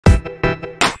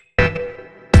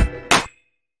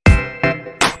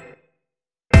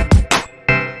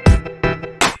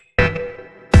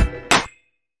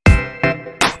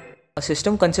A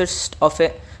system consists of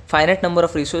a finite number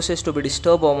of resources to be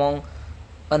disturbed among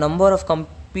a number of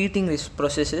competing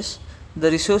processes. The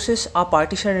resources are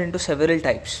partitioned into several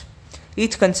types,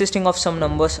 each consisting of some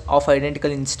numbers of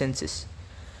identical instances.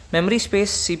 Memory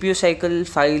space, CPU cycle,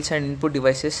 files, and input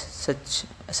devices such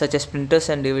as printers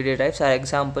and DVD drives are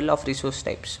examples of resource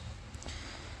types.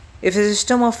 If a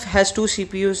system has two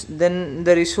CPUs, then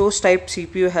the resource type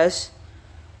CPU has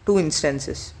two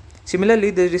instances. Similarly,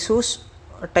 the resource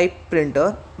type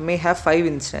printer may have 5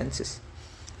 instances.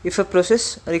 If a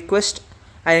process requests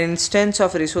an instance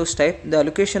of a resource type, the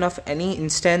allocation of any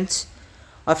instance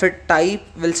of a type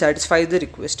will satisfy the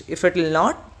request. If it will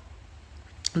not,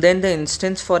 then the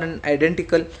instance for an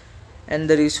identical and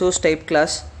the resource type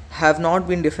class have not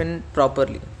been defined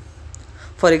properly.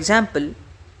 For example,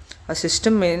 a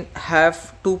system may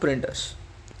have two printers.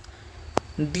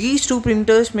 These two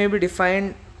printers may be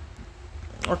defined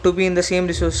to be in the same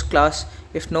resource class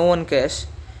if no one cares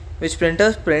which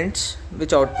printer prints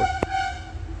which output.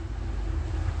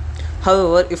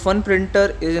 However, if one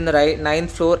printer is in the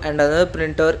 9th floor and another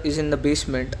printer is in the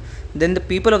basement, then the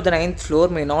people of the 9th floor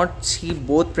may not see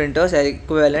both printers as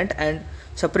equivalent, and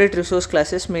separate resource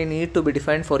classes may need to be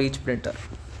defined for each printer.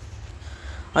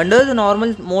 Under the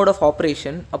normal mode of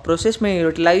operation, a process may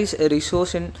utilize a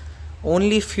resource in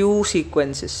only few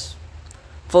sequences.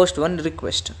 First one,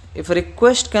 request. If a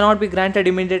request cannot be granted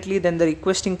immediately, then the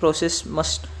requesting process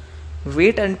must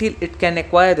wait until it can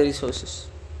acquire the resources.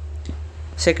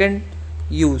 Second,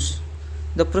 use.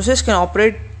 The process can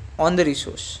operate on the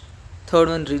resource. Third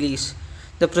one, release.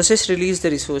 The process releases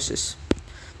the resources.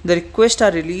 The request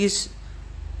or release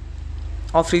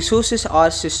of resources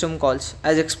are system calls,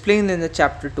 as explained in the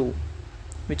chapter 2,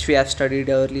 which we have studied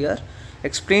earlier.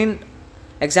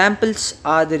 Examples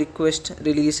are the request,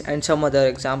 release, and some other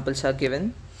examples are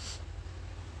given.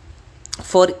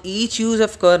 For each use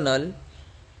of kernel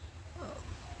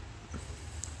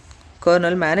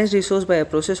managed resource by a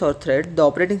process or thread, the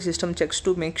operating system checks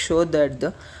to make sure that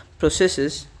the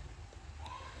processes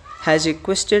has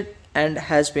requested and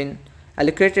has been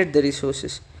allocated the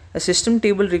resources. A system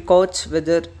table records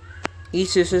whether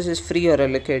each resource is free or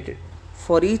allocated.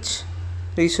 For each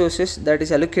resources that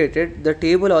is allocated, the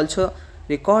table also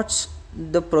records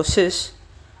the process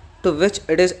to which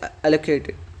it is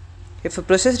allocated. If a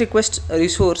process requests a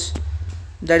resource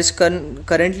that is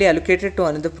currently allocated to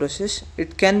another process,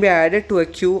 it can be added to a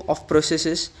queue of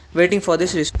processes waiting for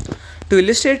this resource. To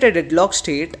illustrate a deadlock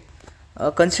state,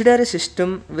 consider a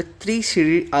system with 3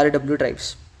 CD-RW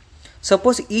drives.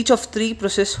 Suppose each of 3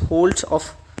 processes holds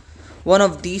of one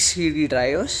of these CD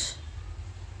drives.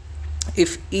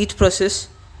 If each process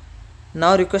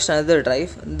now requests another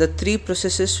drive, the 3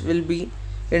 processes will be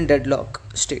in deadlock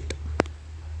state.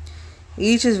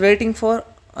 Each is waiting for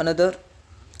the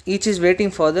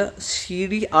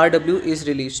CD-RW is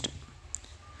released,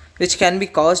 which can be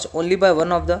caused only by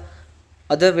one of the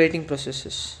other waiting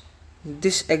processes.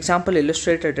 This example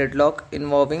illustrates a deadlock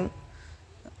involving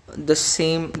the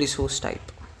same resource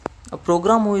type. A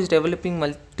programmer who is developing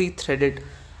multi-threaded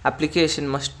application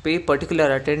must pay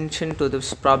particular attention to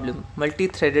this problem.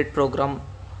 Multi-threaded programs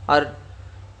are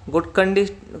good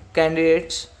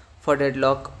candidates for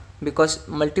deadlock because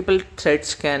multiple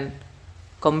threads can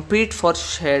compete for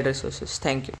shared resources.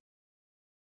 Thank you.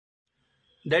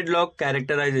 Deadlock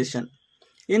characterization.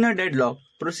 In a deadlock,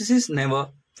 processes never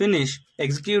finish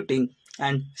executing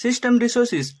and system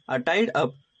resources are tied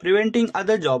up, preventing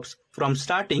other jobs from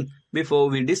starting. Before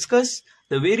we discuss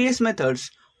the various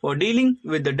methods for dealing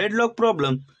with the deadlock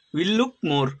problem, we'll look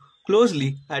more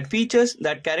closely at features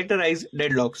that characterize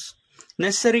deadlocks.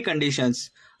 Necessary conditions.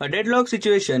 A deadlock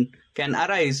situation can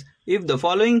arise if the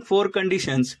following 4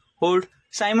 conditions hold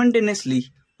simultaneously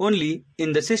only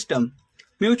in the system.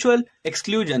 Mutual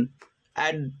exclusion.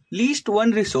 At least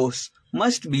one resource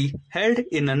must be held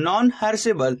in a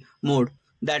non-harassable mode.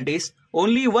 That is,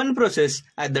 only one process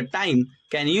at the time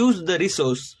can use the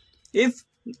resource. If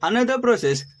another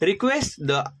process requests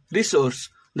the resource,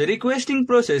 the requesting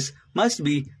process must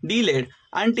be delayed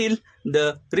until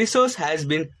the resource has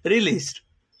been released.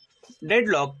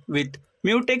 Deadlock with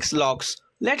mutex locks.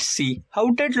 Let's see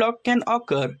how deadlock can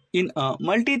occur in a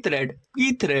multi-thread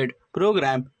pthread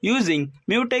program using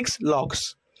mutex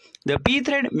locks. The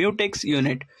pthread mutex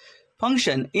unit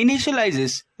function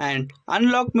initializes and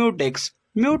unlock mutex.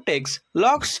 Mutex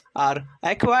locks are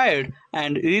acquired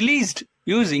and released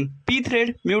using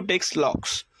pthread mutex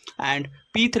locks and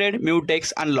pthread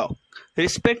mutex unlock,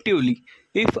 respectively.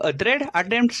 If a thread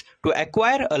attempts to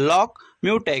acquire a lock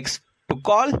mutex, to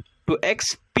call to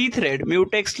X pthread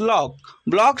mutex lock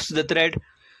blocks the thread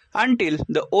until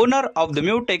the owner of the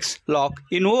mutex lock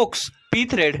invokes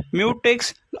pthread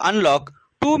mutex unlock,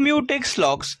 two mutex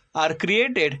locks are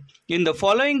created in the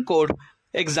following code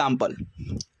example.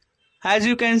 As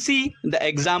you can see the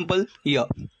example here.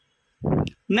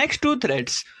 Next two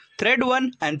threads, thread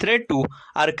 1 and thread 2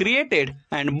 are created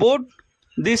and both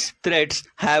these threads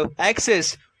have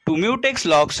access to mutex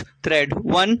locks thread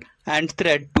 1 and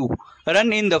thread 2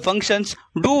 run in the functions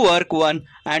doWork1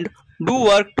 and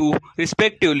doWork2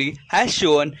 respectively as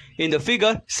shown in the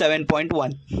figure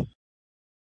 7.1.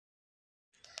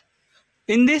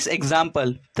 In this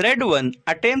example, thread 1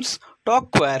 attempts to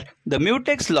acquire the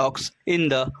mutex locks in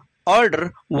the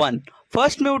order 1,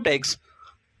 first mutex,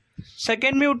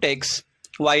 second mutex,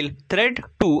 while thread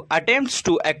 2 attempts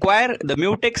to acquire the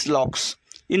mutex locks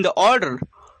in the order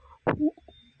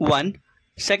 1,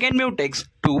 second mutex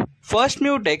to first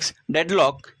mutex.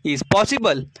 Deadlock is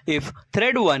possible if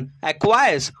thread 1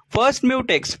 acquires first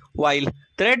mutex while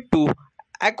thread 2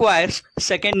 acquires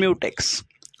second mutex.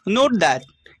 Note that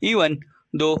even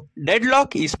though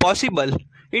deadlock is possible,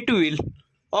 it will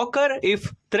occur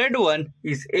if thread 1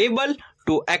 is able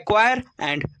to acquire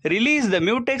and release the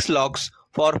mutex locks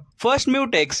for first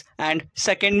mutex and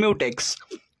second mutex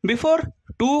before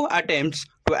two attempts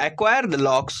to acquire the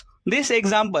locks. This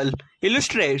example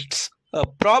illustrates a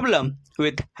problem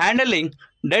with handling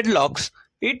deadlocks.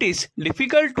 It is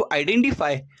difficult to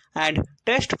identify and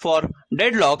test for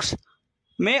deadlocks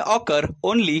may occur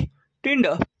only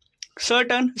under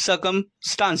certain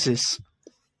circumstances.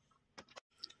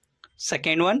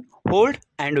 Second one, hold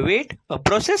and wait. A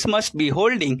process must be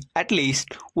holding at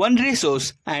least one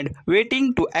resource and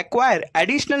waiting to acquire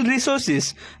additional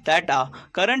resources that are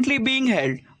currently being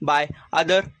held by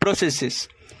other processes.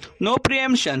 No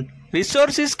preemption.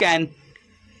 Resources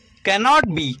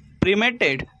cannot be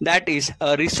preempted, that is,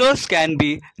 a resource can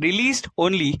be released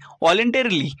only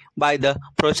voluntarily by the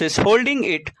process holding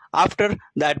it after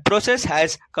that process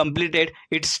has completed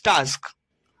its task.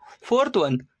 Fourth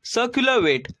one, circular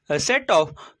wait. A set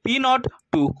of P0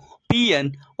 to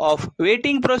Pn of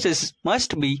waiting process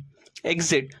must be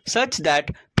exit such that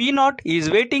P0 is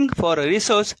waiting for a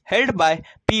resource held by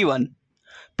P1.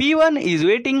 P1 is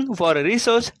waiting for a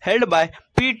resource held by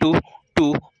P2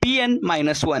 to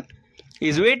Pn-1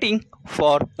 is waiting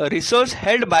for a resource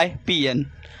held by Pn,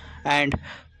 and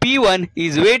P1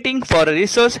 is waiting for a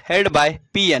resource held by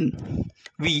Pn.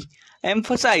 We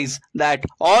emphasize that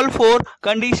all four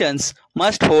conditions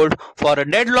must hold for a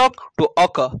deadlock to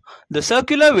occur. The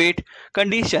circular wait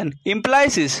condition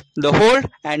implies the hold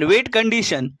and wait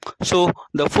condition, so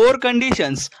the four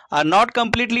conditions are not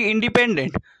completely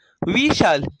independent. We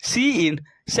shall see in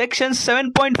section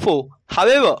 7.4,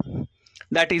 however,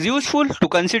 that is useful to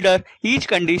consider each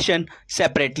condition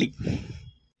separately.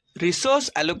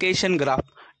 Resource allocation graph.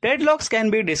 Deadlocks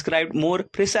can be described more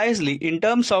precisely in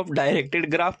terms of directed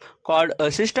graph called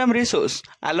a system resource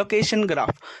allocation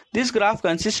graph. This graph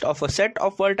consists of a set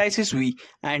of vertices V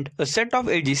and a set of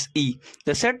edges E.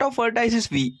 The set of vertices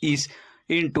V is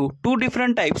into two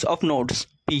different types of nodes,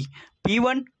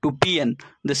 P1 to Pn,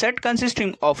 the set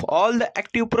consisting of all the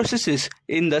active processes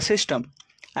in the system,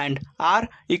 and R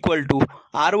equal to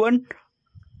R1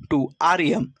 to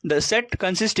Rem, the set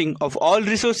consisting of all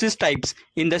resources types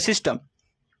in the system.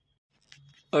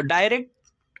 A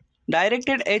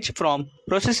directed edge from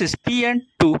processes Pn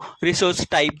to resource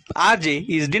type Rj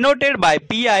is denoted by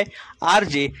Pi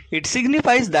Rj. It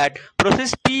signifies that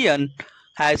process Pn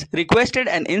has requested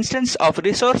an instance of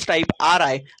resource type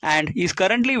Ri and is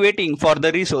currently waiting for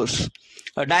the resource.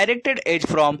 A directed edge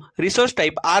from resource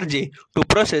type Rj to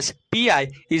process Pi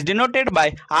is denoted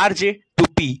by Rj to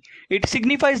P. It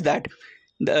signifies that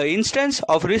the instance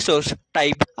of resource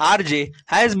type Rj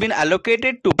has been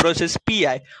allocated to process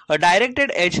Pi. A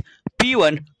directed edge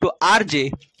P1 to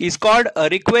Rj is called a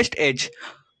request edge.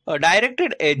 A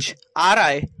directed edge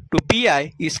Ri to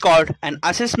Pi is called an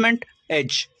assessment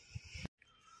edge.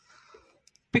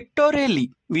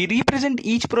 Pictorially, we represent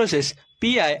each process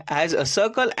Pi as a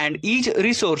circle and each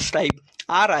resource type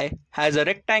Ri has a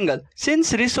rectangle.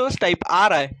 Since resource type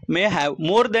Ri may have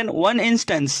more than one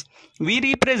instance, we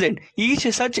represent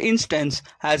each such instance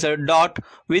as a dot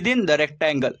within the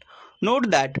rectangle. Note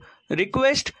that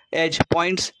request edge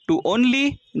points to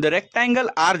only the rectangle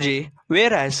Rj,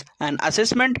 whereas an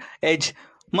assessment edge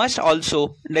must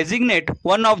also designate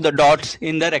one of the dots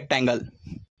in the rectangle.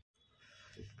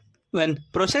 When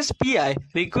process Pi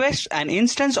requests an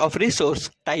instance of resource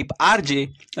type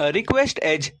Rj, a request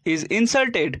edge is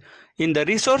inserted in the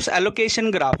resource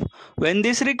allocation graph. When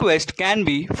this request can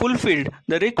be fulfilled,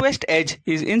 the request edge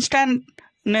is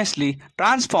instantaneously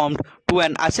transformed to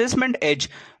an assessment edge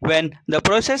when the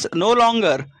process no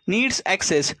longer needs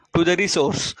access to the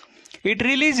resource. it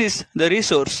releases the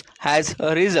resource. As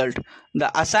a result,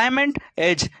 the assignment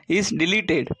edge is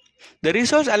deleted. The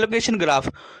resource allocation graph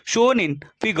shown in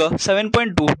figure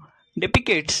 7.2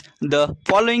 depicts the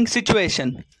following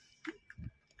situation.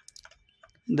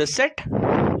 The set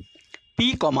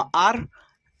P, R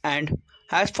and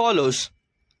as follows: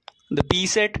 the P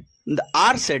set, the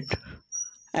R set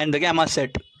and the gamma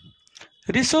set.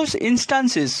 Resource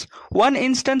instances: one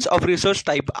instance of resource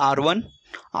type R1,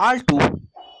 R2,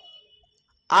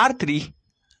 R3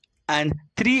 and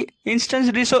 3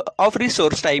 instance of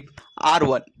resource type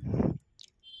R1.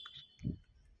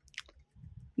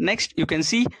 Next you can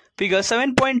see figure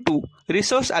 7.2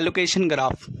 resource allocation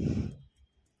graph.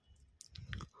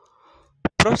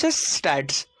 Process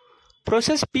stats: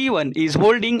 process P1 is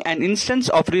holding an instance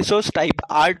of resource type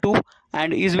R2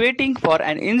 and is waiting for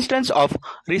an instance of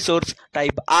resource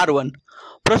type R1.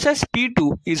 Process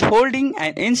P2 is holding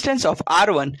an instance of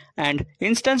R1 and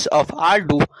instance of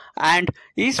R2 and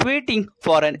is waiting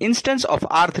for an instance of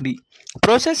R3.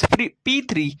 Process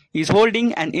P3 is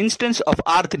holding an instance of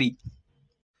R3.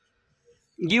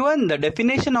 Given the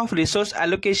definition of resource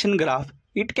allocation graph,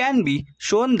 it can be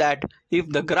shown that if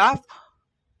the graph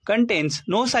contains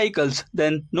no cycles,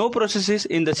 then no processes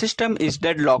in the system is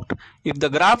deadlocked. If the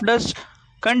graph does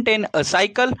contain a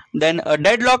cycle, then a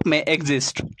deadlock may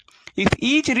exist. If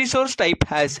each resource type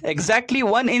has exactly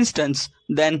one instance,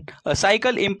 then a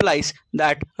cycle implies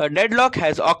that a deadlock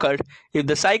has occurred. If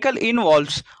the cycle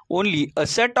involves only a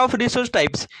set of resource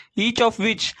types, each of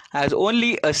which has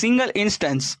only a single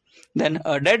instance, then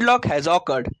a deadlock has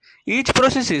occurred. Each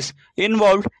process is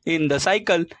involved in the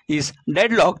cycle is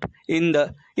deadlocked. In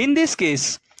this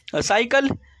case, a cycle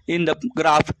in the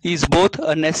graph is both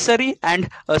a necessary and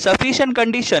a sufficient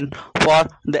condition for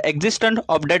the existence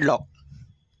of deadlock.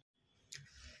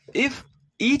 If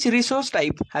each resource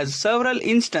type has several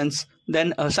instances,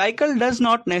 then a cycle does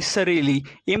not necessarily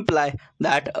imply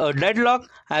that a deadlock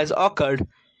has occurred.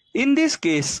 In this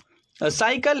case, a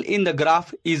cycle in the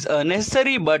graph is a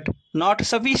necessary but not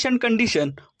sufficient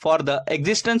condition for the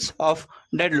existence of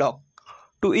deadlock.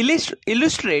 To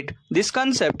illustrate this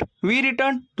concept, we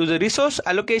return to the resource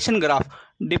allocation graph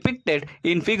depicted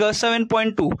in figure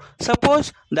 7.2.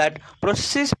 Suppose that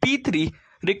process P3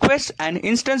 requests an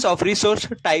instance of resource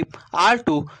type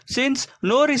R2. Since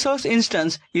no resource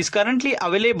instance is currently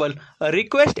available, a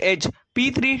request edge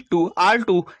P3 to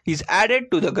R2 is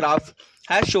added to the graph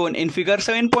as shown in figure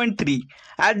 7.3.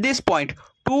 At this point,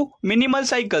 two minimal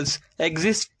cycles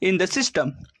exist in the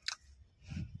system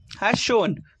as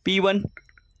shown: P1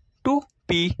 to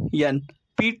Pn,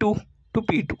 P2 to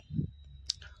P2.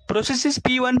 Processes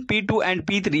P1, P2 and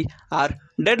P3 are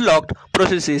deadlocked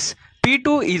processes.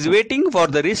 P2 is waiting for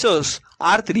the resource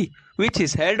R3, which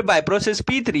is held by process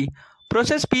P3.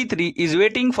 Process P3 is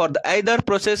waiting for the either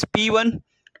process P1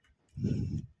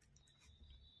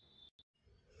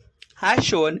 as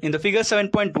shown in the figure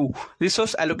 7.2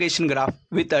 resource allocation graph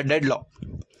with a deadlock,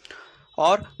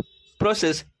 or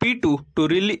process P2 to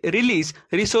release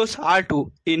resource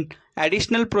R2. In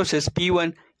additional, process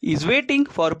P1 is waiting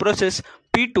for process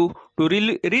P2 to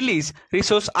release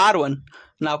resource R1.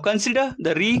 Now consider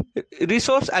the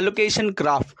resource allocation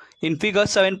graph in figure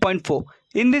 7.4.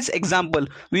 In this example,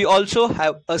 we also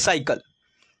have a cycle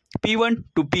P1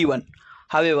 to P1.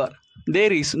 However,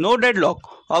 there is no deadlock.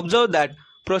 Observe that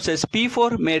process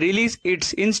P4 may release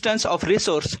its instance of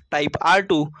resource type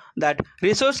R2. That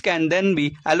resource can then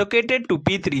be allocated to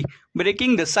P3,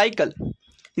 breaking the cycle.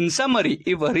 In summary,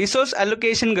 if a resource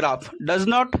allocation graph does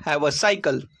not have a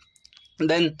cycle,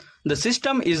 then the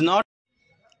system is not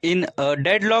in a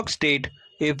deadlock state.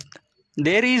 If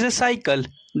there is a cycle,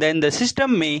 then the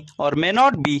system may or may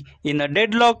not be in a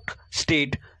deadlocked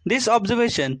state. This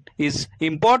observation is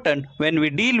important when we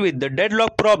deal with the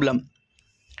deadlock problem.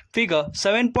 Figure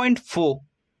 7.4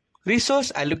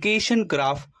 resource allocation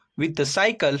graph with a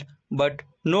cycle but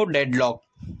no deadlock.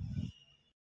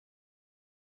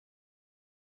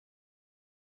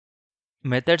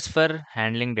 Methods for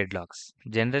handling deadlocks.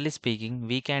 Generally speaking,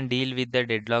 we can deal with the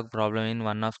deadlock problem in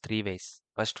one of three ways.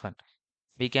 First one,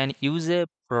 we can use a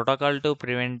protocol to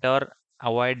prevent or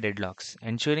avoid deadlocks,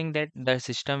 ensuring that the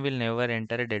system will never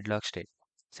enter a deadlock state.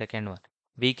 Second one,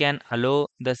 we can allow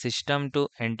the system to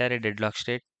enter a deadlock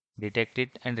state, detect it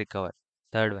and recover.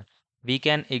 Third one, we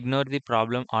can ignore the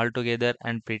problem altogether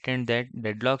and pretend that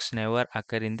deadlocks never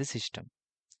occur in the system.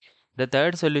 The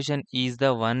third solution is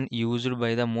the one used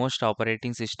by the most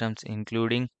operating systems,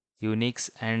 including Unix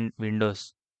and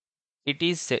Windows. It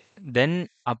is then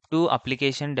up to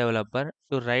application developer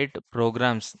to write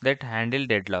programs that handle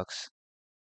deadlocks.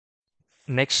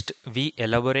 Next, we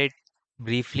elaborate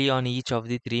briefly on each of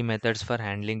the three methods for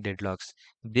handling deadlocks.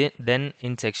 Then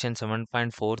in section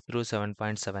 7.4 through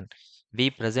 7.7,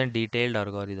 we present detailed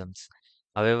algorithms.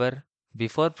 However,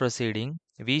 before proceeding,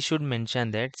 we should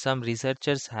mention that some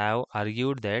researchers have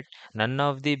argued that none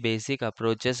of the basic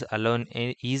approaches alone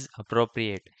is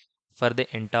appropriate for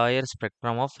the entire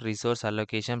spectrum of resource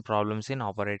allocation problems in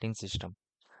operating system.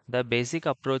 The basic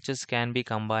approaches can be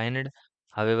combined,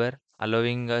 however,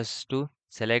 allowing us to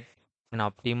select an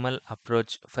optimal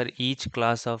approach for each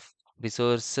class of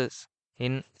resources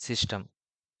in system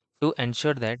to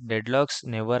ensure that deadlocks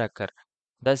never occur.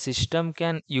 The system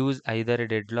can use either a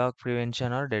deadlock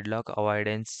prevention or deadlock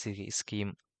avoidance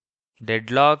scheme.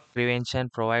 Deadlock prevention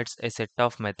provides a set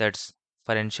of methods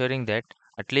for ensuring that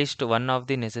at least one of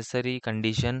the necessary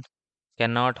conditions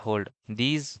cannot hold.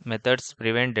 These methods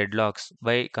prevent deadlocks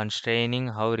by constraining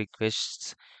how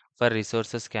requests for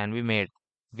resources can be made.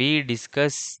 We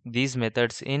discuss these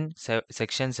methods in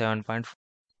section 7.4.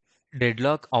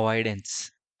 Deadlock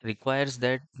avoidance requires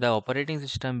that the operating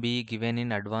system be given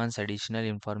in advance additional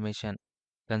information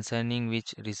concerning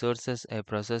which resources a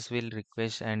process will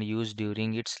request and use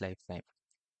during its lifetime.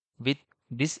 With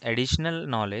this additional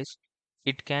knowledge,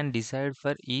 it can decide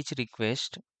for each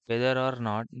request whether or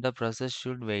not the process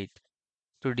should wait.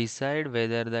 To decide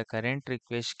whether the current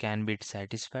request can be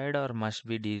satisfied or must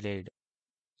be delayed,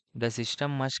 the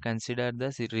system must consider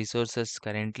the resources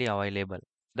currently available,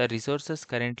 the resources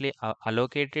currently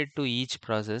allocated to each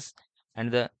process,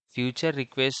 and the future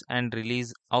request and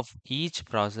release of each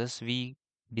process. We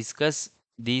discuss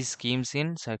these schemes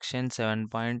in section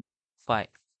 7.5.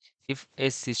 If a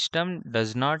system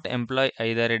does not employ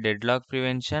either a deadlock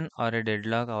prevention or a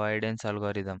deadlock avoidance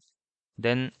algorithm,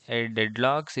 then a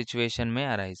deadlock situation may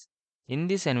arise. In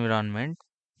this environment,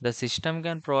 the system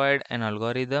can provide an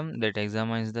algorithm that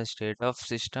examines the state of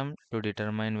system to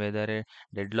determine whether a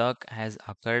deadlock has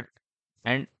occurred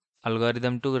and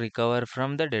algorithm to recover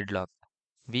from the deadlock.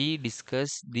 We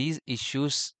discuss these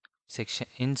issues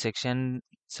in section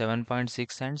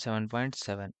 7.6 and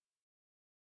 7.7.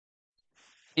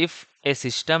 If a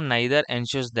system neither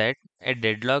ensures that a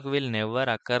deadlock will never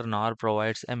occur nor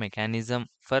provides a mechanism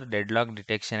for deadlock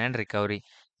detection and recovery,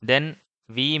 then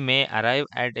we may arrive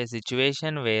at a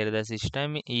situation where the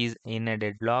system is in a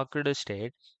deadlocked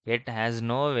state yet has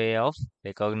no way of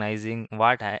recognizing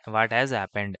what has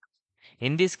happened.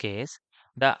 In this case,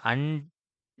 the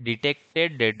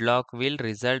undetected deadlock will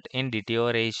result in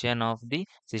deterioration of the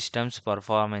system's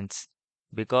performance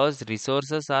because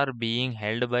resources are being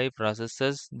held by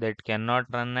processes that cannot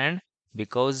run, and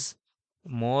because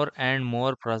more and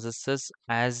more processes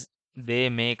as they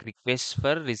make requests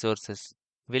for resources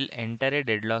will enter a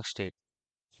deadlock state.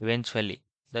 Eventually,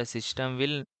 the system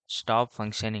will stop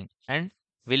functioning and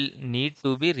will need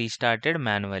to be restarted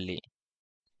manually.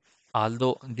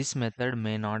 Although this method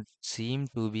may not seem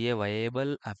to be a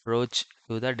viable approach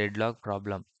to the deadlock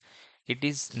problem, it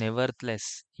is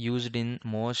nevertheless used in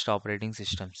most operating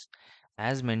systems.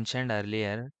 As mentioned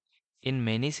earlier, in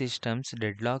many systems,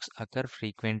 deadlocks occur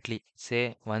frequently,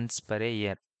 say once per a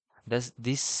year. Thus,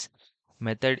 this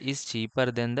method is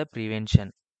cheaper than the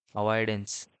prevention,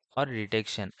 avoidance, or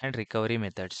detection and recovery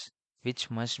methods, which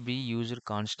must be used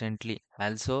constantly.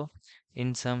 Also,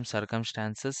 in some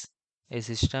circumstances, a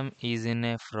system is in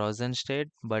a frozen state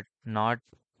but not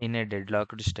in a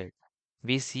deadlocked state.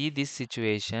 We see this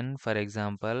situation, for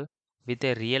example, with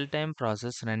a real time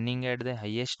process running at the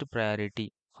highest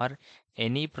priority or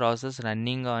any process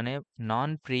running on a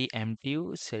non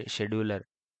preemptive scheduler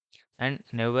and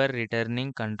never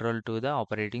returning control to the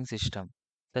operating system.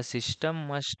 The system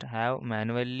must have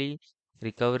manually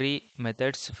recovery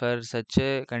methods for such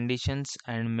conditions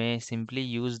and may simply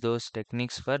use those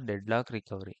techniques for deadlock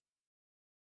recovery.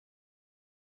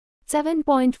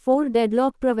 7.4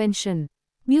 Deadlock Prevention.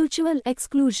 Mutual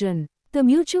exclusion. The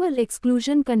mutual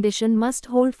exclusion condition must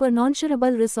hold for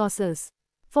non-shareable resources.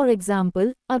 For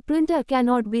example, a printer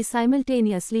cannot be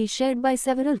simultaneously shared by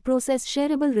several process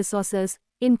shareable resources,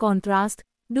 in contrast,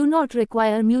 do not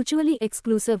require mutually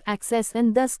exclusive access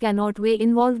and thus cannot be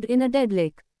involved in a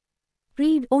deadlock.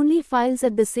 Read-only files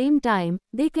at the same time,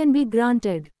 they can be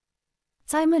granted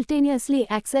simultaneously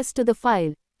access to the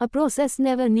file. A process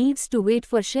never needs to wait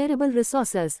for shareable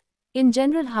resources. In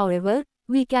general, however,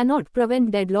 we cannot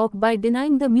prevent deadlock by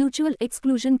denying the mutual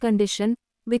exclusion condition,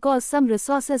 because some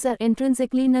resources are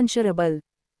intrinsically non-shareable.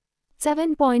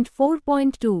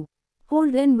 7.4.2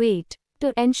 Hold and wait.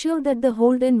 To ensure that the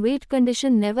hold and wait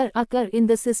condition never occur in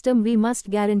the system, we must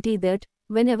guarantee that,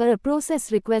 whenever a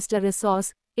process requests a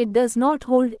resource, it does not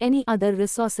hold any other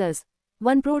resources.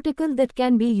 One protocol that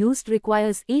can be used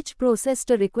requires each process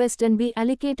to request and be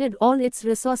allocated all its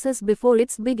resources before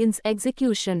it begins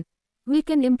execution. We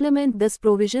can implement this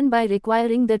provision by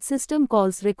requiring that system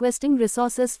calls requesting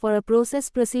resources for a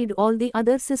process precede all the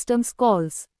other system's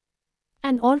calls.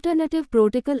 An alternative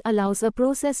protocol allows a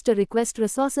process to request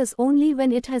resources only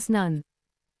when it has none.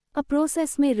 A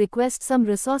process may request some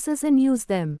resources and use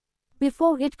them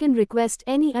before it can request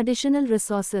any additional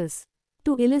resources.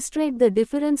 To illustrate the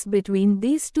difference between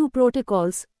these two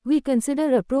protocols, we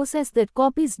consider a process that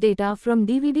copies data from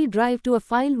DVD drive to a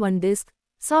file one disk,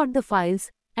 sort the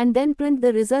files, and then print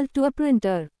the result to a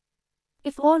printer.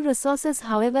 If all resources,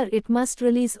 however, it must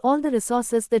release all the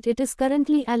resources that it is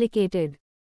currently allocated.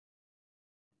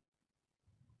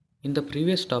 In the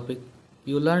previous topic,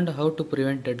 you learned how to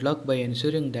prevent deadlock by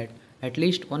ensuring that at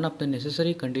least one of the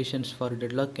necessary conditions for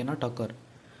deadlock cannot occur,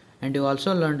 and you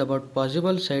also learned about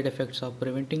possible side effects of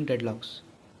preventing deadlocks.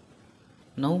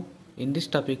 Now, in this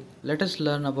topic, let us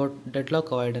learn about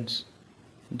deadlock avoidance.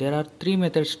 There are three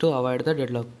methods to avoid the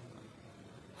deadlock.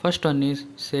 First one is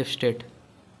safe state.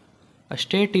 A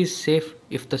state is safe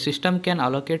if the system can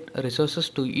allocate resources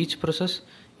to each process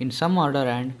in some order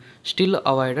and still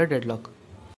avoid a deadlock.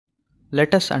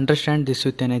 Let us understand this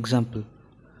with an example.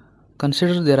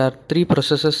 Consider there are three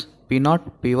processes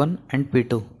P0, P1 and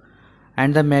P2,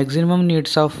 and the maximum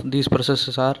needs of these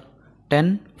processes are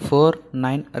 10, 4,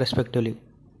 9 respectively.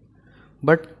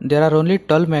 But there are only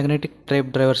 12 magnetic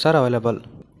tape drivers are available.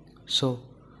 So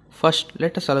first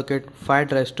let us allocate 5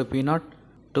 drives to P0,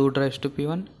 2 drives to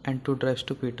P1 and 2 drives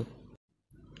to P2.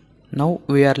 Now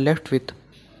we are left with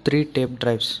 3 tape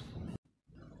drives.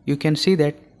 You can see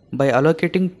that by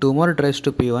allocating 2 more drives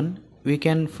to P1, we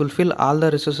can fulfill all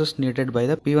the resources needed by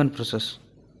the P1 process.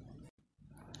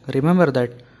 Remember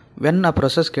that when a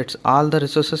process gets all the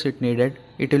resources it needed,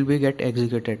 it will be get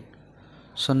executed.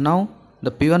 So now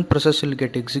the P1 process will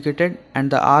get executed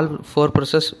and the all 4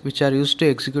 processes which are used to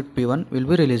execute P1 will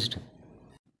be released.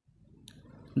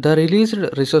 The released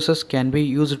resources can be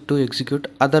used to execute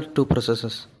other 2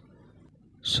 processes.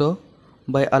 So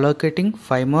by allocating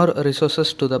 5 more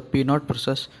resources to the P0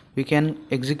 process, we can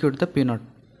execute the P0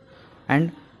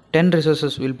 and 10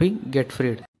 resources will be get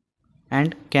freed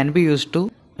and can be used to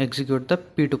execute the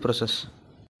P2 process.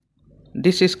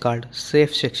 This is called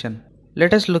safe section.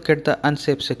 Let us look at the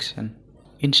unsafe section.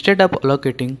 Instead of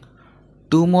allocating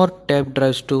 2 more tape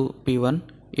drives to P1,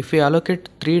 if we allocate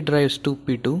 3 drives to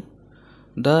P2,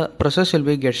 the process will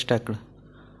be get stuck.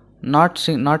 Not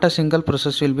a single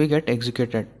process will be get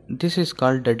executed. This is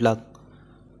called deadlock.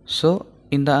 So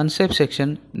in the unsafe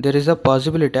section there is a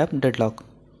possibility of deadlock.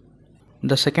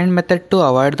 The second method to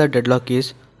avoid the deadlock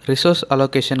is resource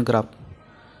allocation graph.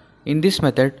 In this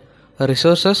method,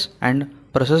 resources and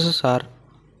processes are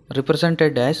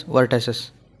represented as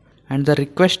vertices and the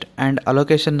request and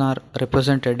allocation are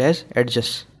represented as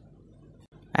edges.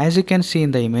 As you can see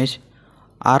in the image,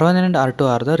 R1 and R2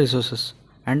 are the resources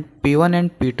and P1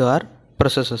 and P2 are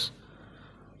processes.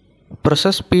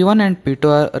 Process P1 and P2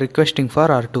 are requesting for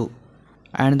R2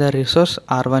 and the resource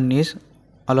R1 is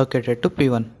allocated to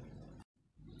P1.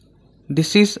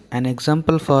 This is an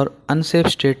example for unsafe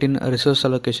state in resource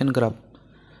allocation graph.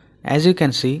 As you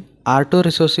can see, R2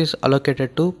 resource is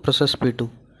allocated to process P2,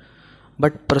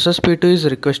 but process P2 is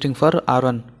requesting for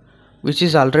R1, which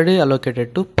is already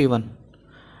allocated to P1,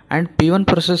 and P1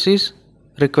 process is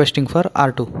requesting for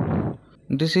R2.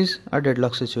 This is a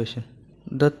deadlock situation.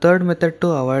 The third method to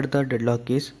avoid the deadlock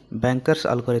is Banker's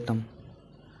algorithm.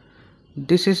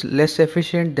 This is less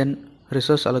efficient than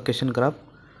resource allocation graph,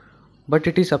 but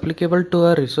it is applicable to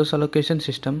a resource allocation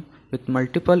system with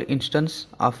multiple instances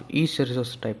of each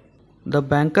resource type. The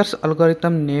Banker's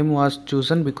algorithm name was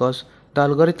chosen because the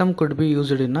algorithm could be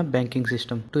used in a banking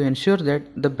system to ensure that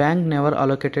the bank never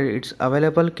allocated its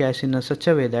available cash in such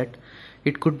a way that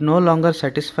it could no longer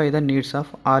satisfy the needs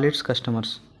of all its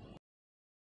customers.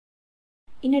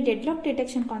 In a deadlock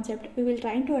detection concept, we will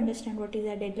try to understand what is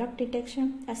a deadlock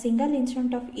detection, a single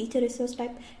instance of each resource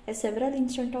type, a several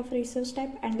instance of resource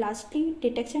type, and lastly,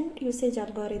 detection usage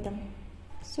algorithm.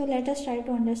 So let us try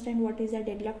to understand what is a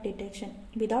deadlock detection.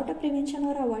 Without a prevention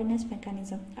or avoidance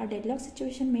mechanism, a deadlock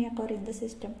situation may occur in the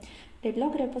system.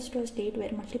 Deadlock refers to a state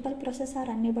where multiple processes are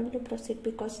unable to proceed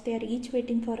because they are each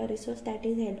waiting for a resource that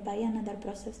is held by another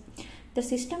process. The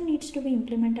system needs to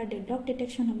implement a deadlock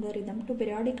detection algorithm to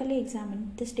periodically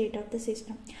examine the state of the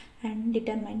system and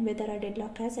determine whether a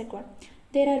deadlock has occurred.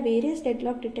 There are various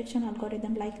deadlock detection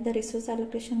algorithms like the resource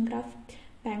allocation graph,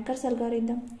 Banker's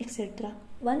algorithm, etc.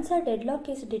 Once a deadlock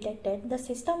is detected, the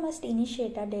system must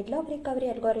initiate a deadlock recovery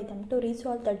algorithm to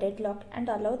resolve the deadlock and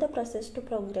allow the process to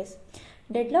progress.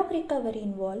 Deadlock recovery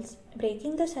involves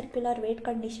breaking the circular wait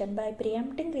condition by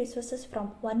preempting resources from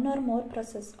one or more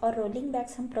process or rolling back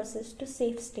some process to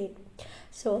safe state.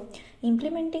 So,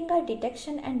 implementing a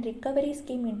detection and recovery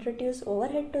scheme introduces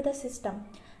overhead to the system.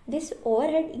 This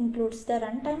overhead includes the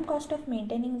runtime cost of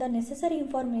maintaining the necessary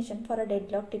information for a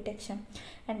deadlock detection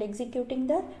and executing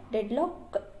the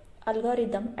deadlock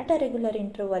algorithm at a regular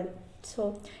interval.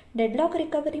 So, deadlock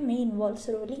recovery may involve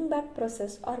rolling back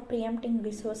process or preempting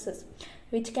resources,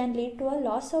 which can lead to a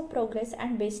loss of progress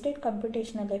and wasted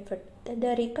computational effort.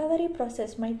 The recovery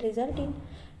process might result in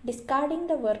discarding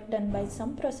the work done by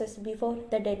some process before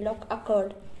the deadlock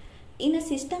occurred. In a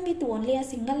system with only a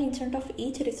single instance of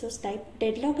each resource type,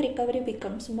 deadlock recovery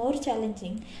becomes more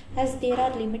challenging as there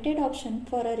are limited options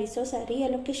for a resource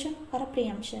reallocation or a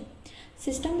preemption.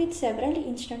 Systems with several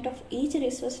instances of each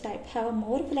resource type have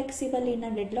more flexible in a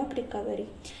deadlock recovery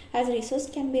as resource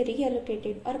can be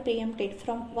reallocated or preempted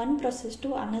from one process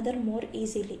to another more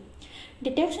easily.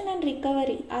 Detection and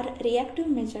recovery are reactive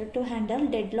measures to handle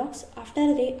deadlocks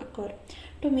after they occur.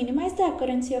 To minimize the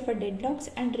occurrence of deadlocks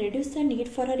and reduce the need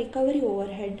for a recovery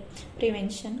overhead,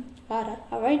 prevention or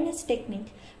avoidance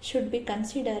technique should be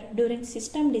considered during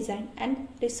system design and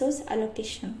resource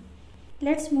allocation.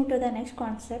 Let's move to the next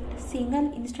concept,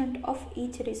 single instant of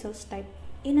each resource type.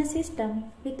 In a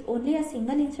system with only a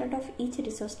single instant of each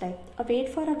resource type, a wait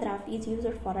for a graph is used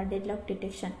for a deadlock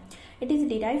detection. It is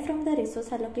derived from the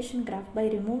resource allocation graph by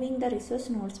removing the resource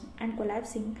nodes and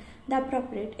collapsing the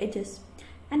appropriate edges.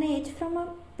 An edge from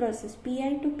a process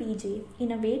Pi to Pj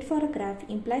in a wait for a graph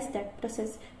implies that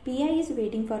process Pi is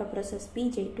waiting for a process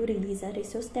Pj to release a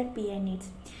resource that Pi needs.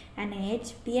 An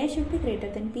edge Pi should be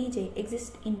greater than Pj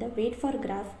exists in the wait for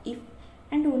graph if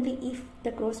and only if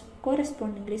the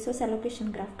corresponding resource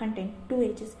allocation graph contains two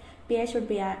edges. Pi should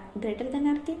be greater than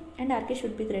Rk and Rk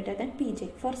should be greater than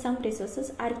Pj for some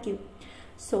resources Rq.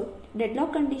 So,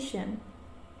 deadlock condition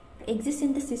exists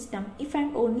in the system if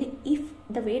and only if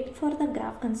the wait for the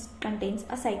graph contains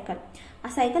a cycle.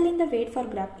 A cycle in the wait for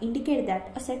graph indicates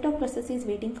that a set of processes is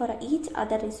waiting for each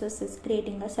other resources,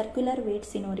 creating a circular wait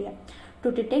scenario.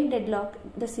 To detect deadlock,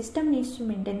 the system needs to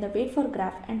maintain the wait for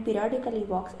graph and periodically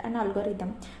walks an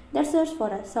algorithm that searches for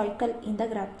a cycle in the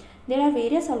graph. There are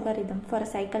various algorithms for a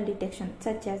cycle detection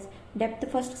such as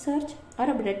depth first search or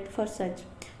a breadth first search.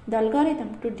 The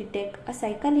algorithm to detect a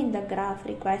cycle in the graph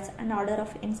requires an order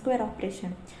of n square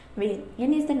operation, where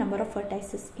n is the number of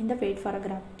vertices in the wait for a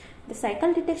graph. The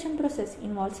cycle detection process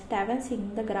involves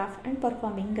traversing the graph and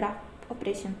performing graph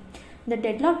operation. The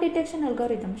deadlock detection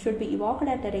algorithm should be evoked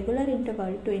at a regular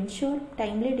interval to ensure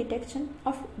timely detection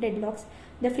of deadlocks.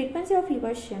 The frequency of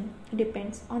evasion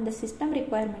depends on the system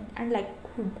requirement and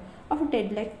likelihood of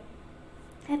deadlock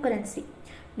occurrence.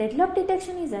 Deadlock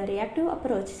detection is a reactive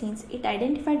approach since it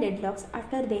identifies deadlocks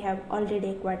after they have already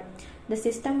occurred. The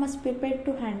system must be prepared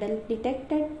to handle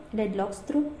detected deadlocks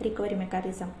through recovery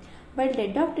mechanism. While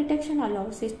deadlock detection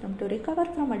allows system to recover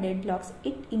from a deadlocks,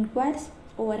 it requires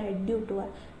overhead due to a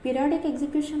periodic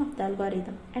execution of the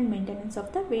algorithm and maintenance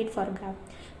of the wait for graph.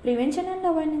 Prevention and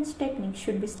avoidance techniques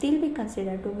should still be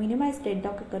considered to minimize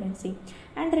deadlock occurrence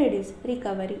and reduce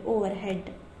recovery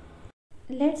overhead.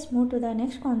 Let's move to the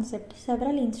next concept,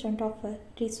 several instances of a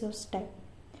resource type.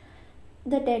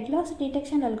 The deadlocks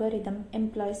detection algorithm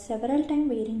employs several time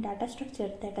varying data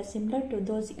structures that are similar to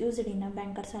those used in a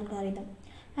banker's algorithm.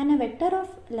 And a vector of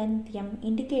length m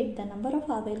indicates the number of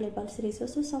available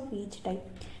resources of each type,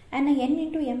 and a n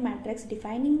into m matrix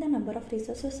defining the number of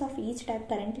resources of each type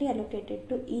currently allocated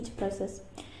to each process.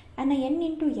 And a n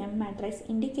into m matrix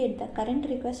indicates the current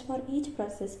request for each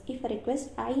process. If a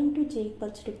request I into j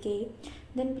equals to k,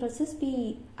 then process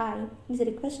Pi is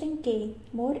requesting k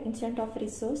more instant of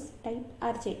resource type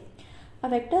Rj. A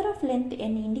vector of length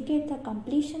n indicates the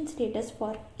completion status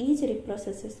for each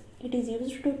reprocesses. It is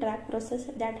used to track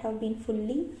processes that have been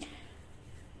fully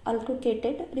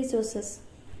allocated resources.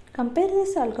 Compare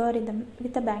this algorithm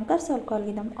with the banker's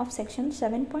algorithm of section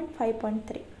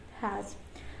 7.5.3 has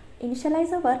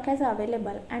initialize the work as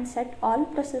available and set all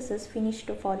processes finished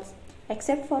to false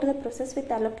except for the process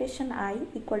with allocation I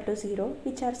equal to 0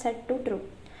 which are set to true.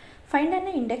 Find an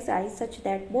index I such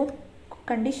that both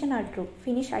conditions are true.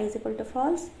 Finish I is equal to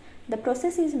false. The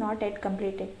process is not yet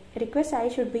completed. Request I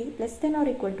should be less than or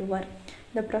equal to work.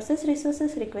 The process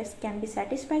resources request can be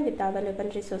satisfied with the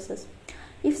available resources.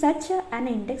 If such an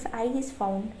index I is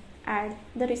found, add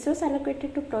the resource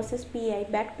allocated to process Pi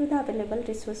back to the available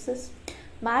resources.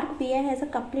 Mark Pi as a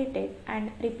completed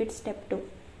and repeat step 2.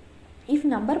 If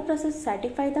number process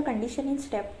satisfy the condition in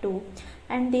step 2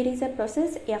 and there is a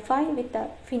process Fi with the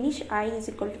finish I is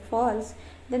equal to false,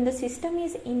 then the system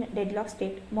is in deadlock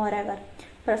state. Moreover,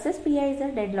 Process Pi is a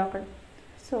deadlocked.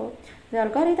 So, the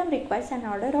algorithm requires an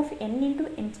order of n into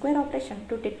n square operation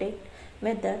to detect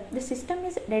whether the system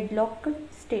is deadlocked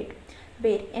state,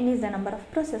 where n is the number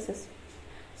of processes.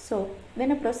 So, when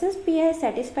a process Pi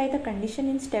satisfies the condition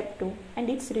in step 2 and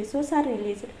its resources are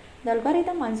released, the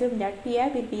algorithm assumes that Pi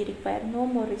will be require no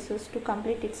more resource to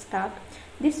complete its task.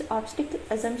 This obstacle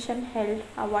assumption helps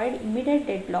avoid immediate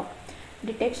deadlock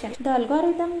detection. The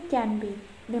algorithm can be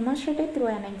demonstrated through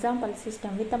an example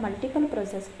system with a multiple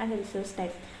process and resource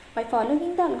type. By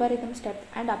following the algorithm steps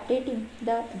and updating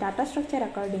the data structure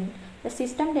accordingly, the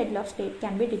system deadlock state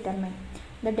can be determined.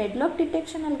 The deadlock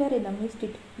detection algorithm is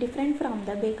different from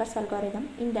the Baker's algorithm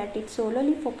in that it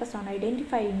solely focuses on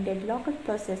identifying deadlocked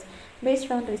process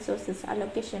based on resources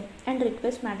allocation and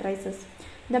request matrices.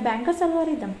 The Baker's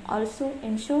algorithm also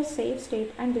ensures safe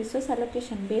state and resource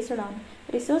allocation based on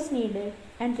resource needed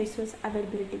and resource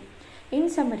availability. In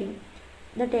summary,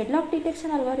 the deadlock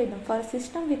detection algorithm for a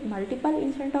system with multiple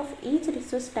instances of each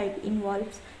resource type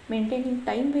involves maintaining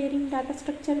time-varying data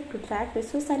structure to track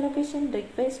resource allocation,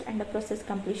 request, and process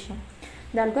completion.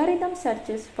 The algorithm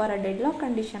searches for a deadlock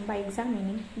condition by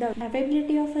examining the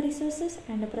availability of resources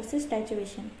and process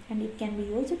situation, and it can be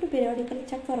used to periodically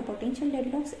check for potential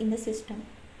deadlocks in the system.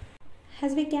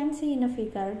 As we can see in a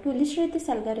figure, to illustrate this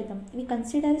algorithm, we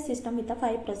consider a system with a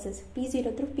 5 processes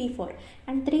P0 through P4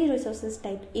 and 3 resources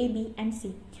type A, B and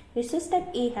C. Resource type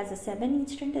A has a 7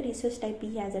 instant, resource type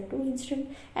B has a 2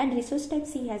 instant and resource type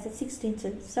C has a 6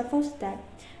 instant. Suppose that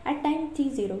at time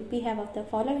T0 we have of the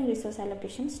following resource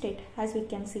allocation state as we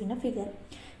can see in a figure.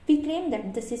 We claim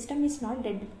that the system is not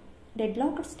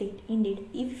deadlocked state. Indeed,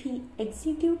 if we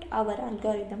execute our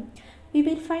algorithm, we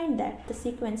will find that the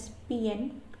sequence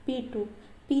Pn, P2,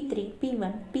 P3,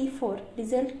 P1, P4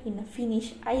 result in a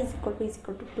finish I is equal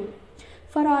to 2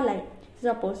 for all I.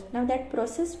 Suppose now that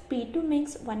process P2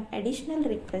 makes one additional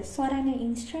request for an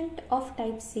instant of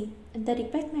type C. The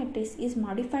request matrix is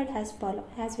modified as follows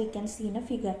as we can see in a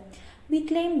figure. We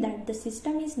claim that the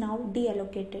system is now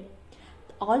deallocated.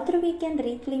 Although we can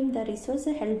reclaim the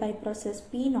resources held by process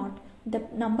P0, the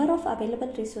number of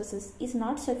available resources is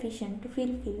not sufficient to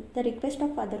fulfill the request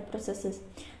of other processes.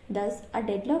 Thus, a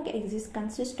deadlock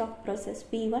consists of process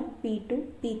P1, P2,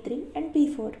 P3 and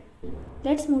P4.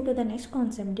 Let's move to the next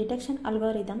concept, detection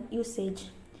algorithm usage.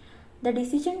 The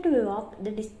decision to evoke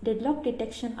the deadlock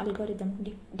detection algorithm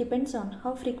depends on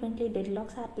how frequently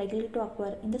deadlocks are likely to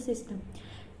occur in the system.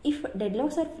 If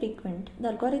deadlocks are frequent, the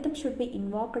algorithm should be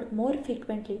invoked more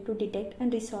frequently to detect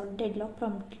and resolve deadlock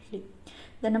promptly.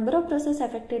 The number of processes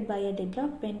affected by a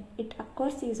deadlock when it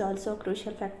occurs is also a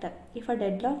crucial factor. If a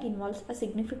deadlock involves a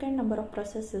significant number of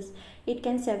processes, it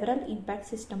can severely impact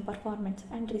system performance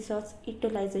and resource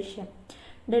utilization.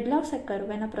 Deadlocks occur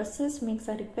when a process makes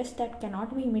a request that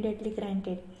cannot be immediately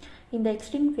granted. In the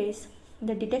extreme case,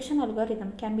 the detection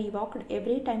algorithm can be evoked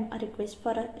every time a request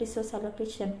for a resource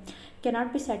allocation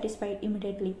cannot be satisfied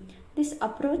immediately. This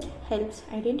approach helps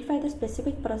identify the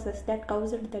specific process that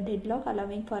caused the deadlock,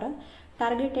 allowing for a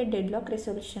targeted deadlock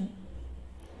resolution.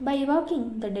 By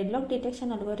evoking the deadlock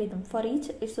detection algorithm for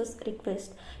each resource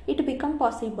request, it becomes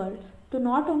possible to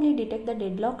not only detect the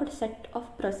deadlocked set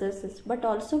of processes but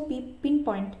also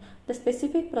pinpoint the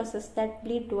specific process that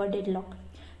lead to a deadlock.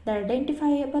 The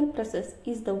identifiable process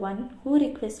is the one who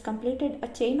request completed a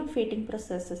chain of waiting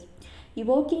processes.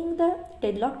 Evoking the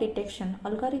deadlock detection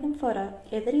algorithm for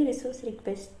every resource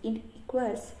request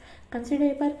requires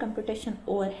considerable computation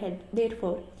overhead.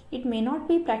 Therefore, it may not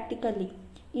be practically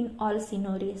in all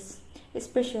scenarios,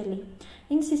 especially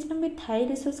in systems with high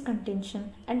resource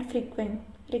contention and frequent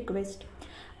requests.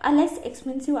 A less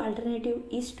expensive alternative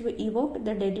is to evoke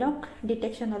the deadlock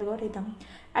detection algorithm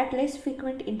at less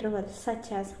frequent intervals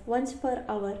such as once per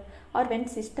hour or when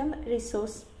system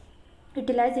resource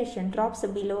utilization drops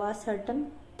below a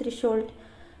certain threshold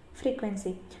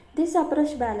frequency. This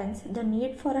approach balances the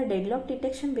need for a deadlock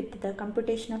detection with the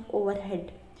computational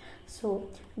overhead. So,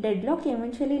 deadlock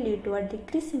eventually lead to a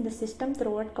decrease in the system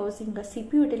throughput, causing a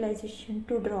CPU utilization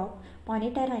to drop,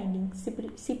 monitoring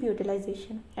CPU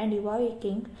utilization and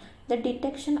evoking the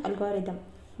detection algorithm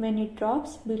when it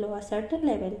drops below a certain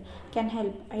level can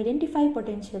help identify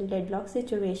potential deadlock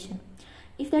situation.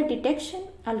 If the detection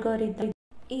algorithm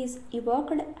is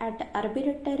evoked at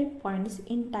arbitrary points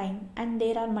in time and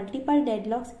there are multiple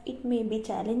deadlocks, it may be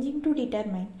challenging to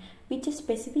determine which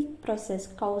specific process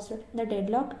caused the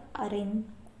deadlock are in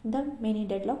the many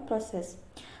deadlock process.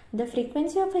 The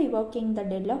frequency of evoking the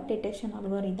deadlock detection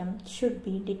algorithm should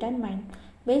be determined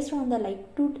based on the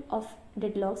likelihood of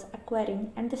deadlocks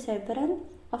occurring and the several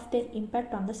of their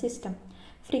impact on the system.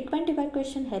 Frequent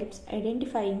evacuation helps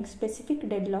identifying specific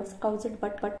deadlocks caused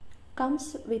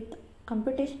comes with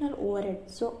computational overhead.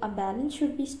 So a balance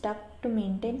should be struck to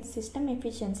maintain system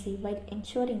efficiency while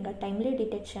ensuring a timely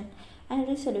detection and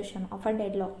resolution of a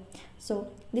deadlock. So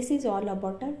this is all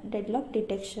about a deadlock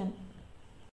detection.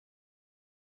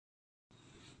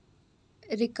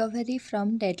 Recovery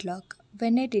from deadlock.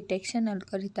 When a detection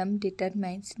algorithm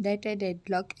determines that a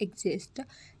deadlock exists,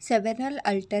 several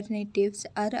alternatives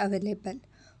are available.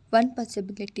 One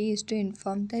possibility is to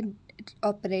inform the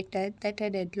operator that a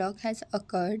deadlock has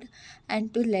occurred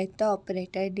and to let the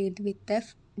operator deal with the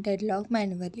deadlock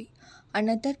manually.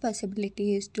 Another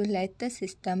possibility is to let the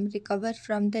system recover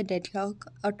from the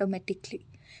deadlock automatically.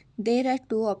 There are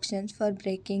two options for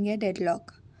breaking a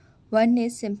deadlock. One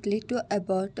is simply to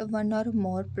abort one or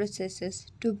more processes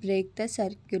to break the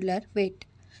circular wait.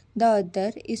 The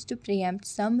other is to preempt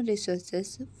some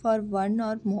resources for one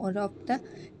or more of the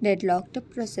deadlocked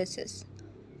processes.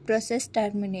 Process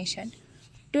termination.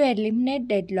 To eliminate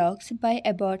deadlocks by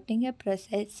aborting a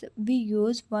process, we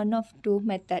use one of two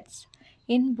methods.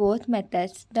 In both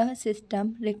methods, the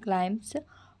system reclaims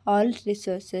all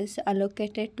resources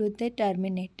allocated to the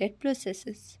terminated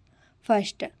processes.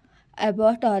 First,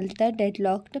 abort all the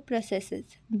deadlocked processes.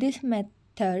 This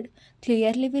method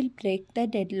clearly will break the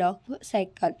deadlock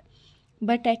cycle,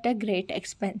 but at a great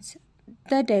expense.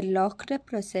 The deadlocked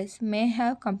process may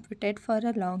have computed for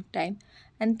a long time,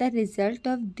 and the result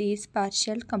of these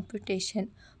partial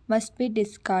computation must be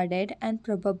discarded and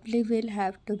probably will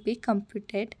have to be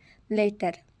computed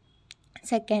later.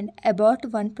 Second, abort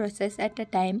one process at a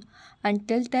time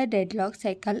until the deadlock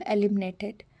cycle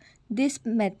eliminated. This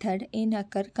method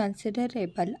incurs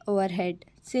considerable overhead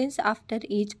since after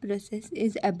each process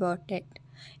is aborted,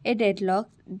 a deadlock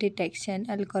detection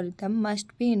algorithm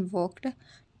must be invoked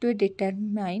to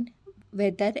determine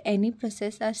whether any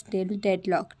process are still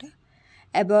deadlocked.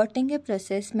 Aborting a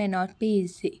process may not be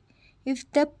easy.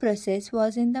 If the process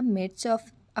was in the midst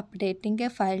of updating a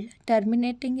file,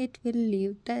 terminating it will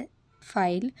leave the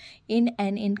file in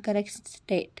an incorrect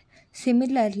state.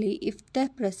 Similarly, if the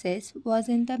process was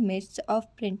in the midst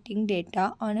of printing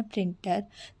data on a printer,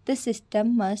 the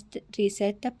system must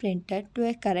reset the printer to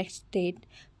a correct state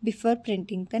before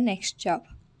printing the next job.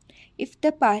 If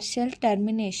the partial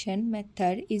termination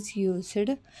method is used,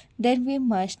 then we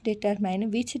must determine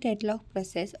which deadlock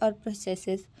process or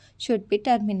processes should be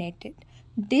terminated.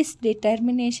 This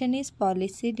determination is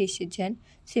policy decision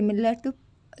similar to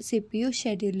CPU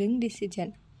scheduling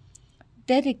decision.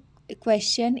 The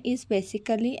question is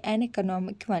basically an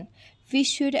economic one. We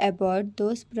should abort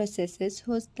those processes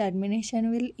whose termination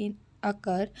will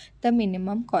occur the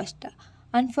minimum cost.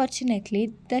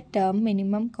 Unfortunately, the term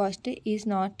minimum cost is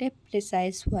not a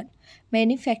precise one.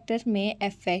 Many factors may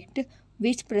affect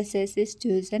which process is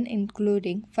chosen,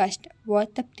 including first,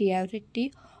 what the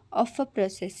priority of a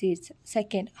process is.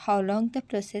 Second, how long the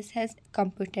process has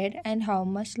computed and how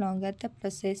much longer the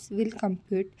process will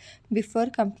compute before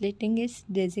completing its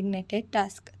designated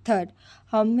task. Third,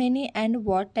 how many and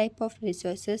what type of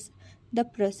resources the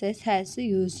process has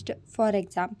used. For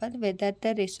example, whether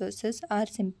the resources are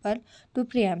simple to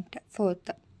preempt. Fourth,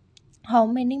 how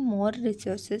many more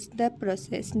resources the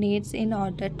process needs in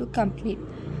order to complete.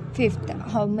 Fifth,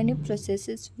 how many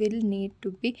processes will need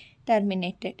to be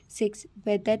terminated. Sixth,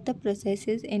 whether the process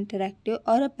is interactive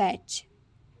or a batch.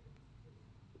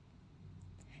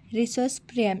 Resource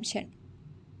preemption.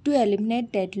 To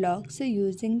eliminate deadlocks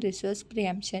using resource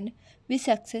preemption, we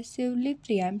successively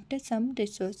preempt some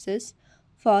resources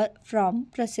from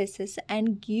processes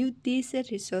and give these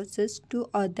resources to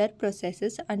other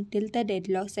processes until the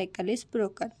deadlock cycle is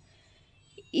broken.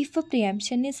 If a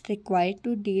preemption is required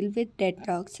to deal with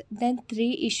deadlocks, then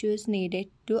three issues needed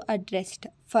to addressed.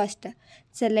 First,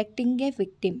 selecting a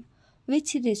victim.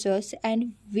 Which resource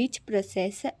and which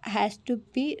process has to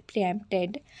be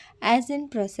preempted? As in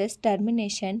process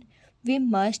termination, we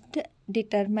must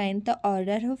determine the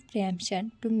order of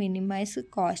preemption to minimize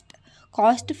cost.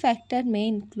 Cost factor may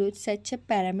include such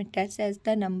parameters as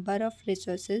the number of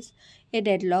resources a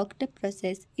deadlocked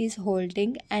process is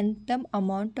holding and the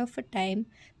amount of time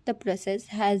the process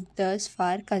has thus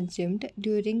far consumed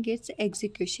during its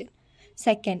execution.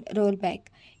 Second, rollback.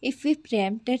 If we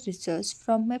preempt a resource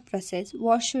from a process,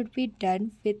 what should be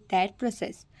done with that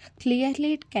process?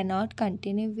 Clearly, it cannot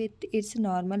continue with its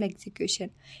normal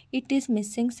execution. It is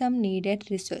missing some needed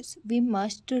resource. We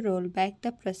must roll back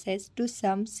the process to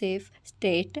some safe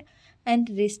state and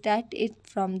restart it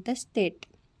from the state.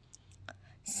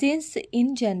 Since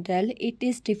in general it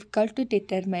is difficult to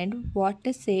determine what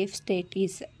a safe state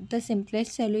is, the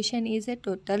simplest solution is a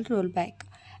total rollback.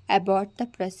 Abort the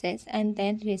process and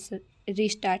then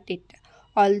restart it.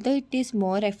 although it is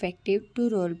more effective to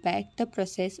roll back the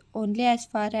process only as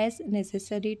far as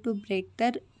necessary to break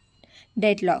the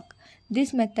deadlock.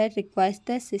 This method requires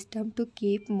the system to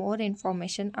keep more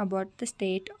information about the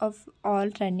state of all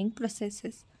running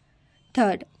processes.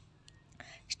 Third,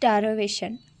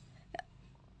 starvation.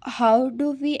 How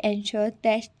do we ensure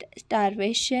that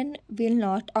starvation will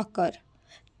not occur?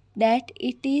 That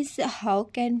it is how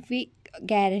can we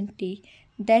guarantee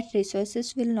that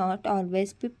resources will not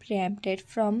always be preempted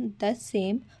from the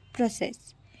same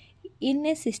process? In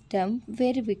a system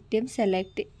where victim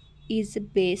select is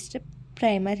based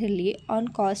primarily on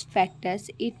cost factors,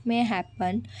 it may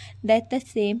happen that the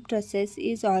same process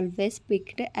is always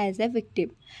picked as a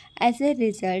victim. As a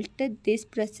result, this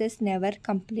process never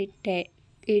completed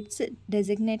its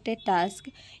designated task,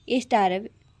 a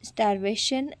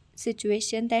starvation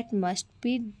situation that must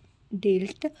be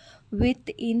dealt with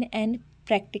in an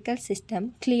practical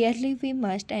system. Clearly, we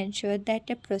must ensure that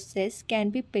a process can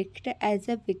be picked as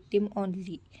a victim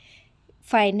only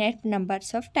finite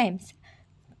numbers of times.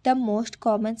 The most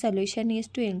common solution is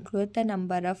to include the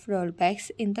number of rollbacks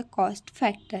in the cost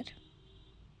factor.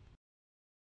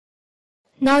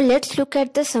 Now let's look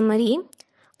at the summary.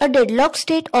 A deadlock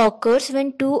state occurs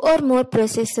when two or more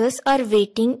processes are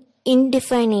waiting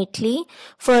indefinitely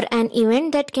for an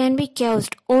event that can be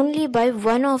caused only by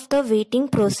one of the waiting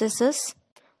processes.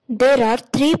 There are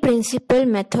three principal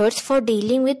methods for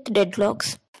dealing with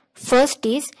deadlocks. First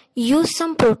is use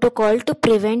some protocol to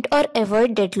prevent or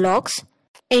avoid deadlocks,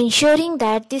 ensuring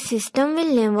that the system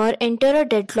will never enter a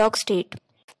deadlock state.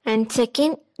 And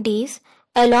second is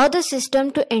allow the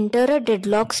system to enter a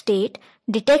deadlock state,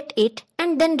 detect it,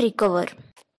 and then recover.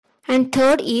 And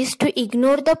third is to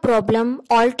ignore the problem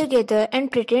altogether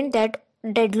and pretend that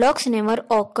deadlocks never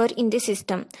occur in the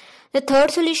system. The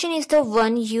third solution is the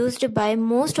one used by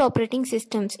most operating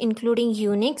systems, including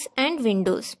Unix and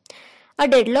Windows. A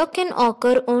deadlock can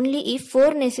occur only if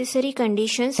four necessary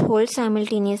conditions hold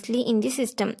simultaneously in the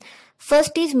system.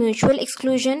 First is mutual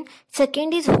exclusion,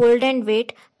 second is hold and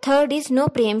wait, third is no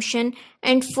preemption,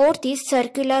 and fourth is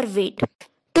circular wait.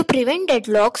 To prevent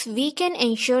deadlocks, we can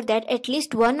ensure that at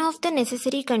least one of the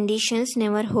necessary conditions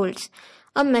never holds.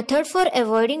 A method for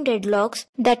avoiding deadlocks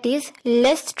that is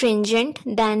less stringent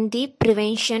than the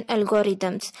prevention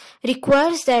algorithms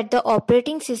requires that the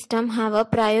operating system have a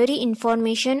priori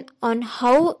information on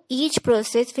how each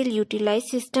process will utilize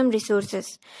system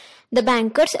resources. The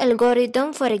banker's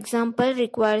algorithm, for example,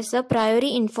 requires a priori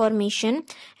information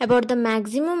about the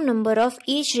maximum number of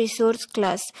each resource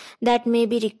class that may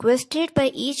be requested by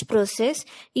each process.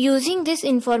 Using this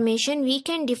information, we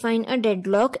can define a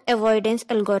deadlock avoidance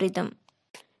algorithm.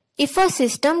 If a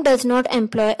system does not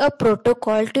employ a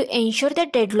protocol to ensure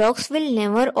that deadlocks will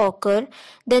never occur,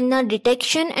 then a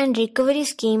detection and recovery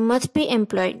scheme must be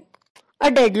employed.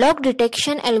 A deadlock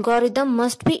detection algorithm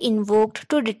must be invoked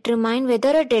to determine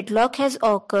whether a deadlock has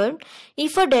occurred.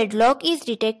 If a deadlock is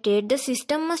detected, the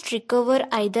system must recover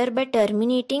either by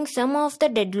terminating some of the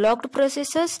deadlocked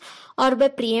processes or by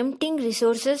preempting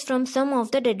resources from some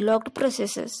of the deadlocked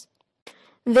processes.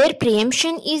 Where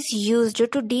preemption is used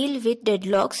to deal with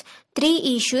deadlocks,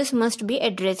 three issues must be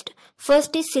addressed.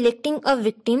 First is selecting a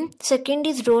victim, second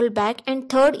is rollback, and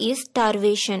third is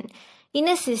starvation. In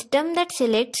a system that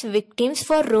selects victims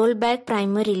for rollback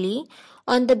primarily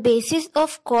on the basis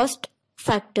of cost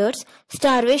factors,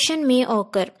 starvation may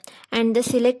occur, and the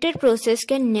selected process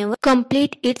can never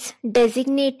complete its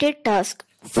designated task.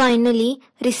 Finally,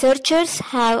 researchers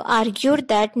have argued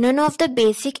that none of the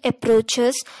basic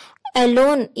approaches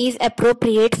alone is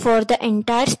appropriate for the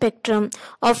entire spectrum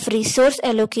of resource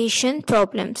allocation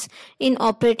problems in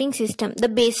operating system. The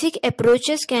basic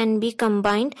approaches can be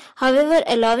combined, however,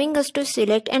 allowing us to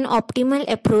select an optimal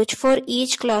approach for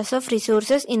each class of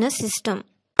resources in a system.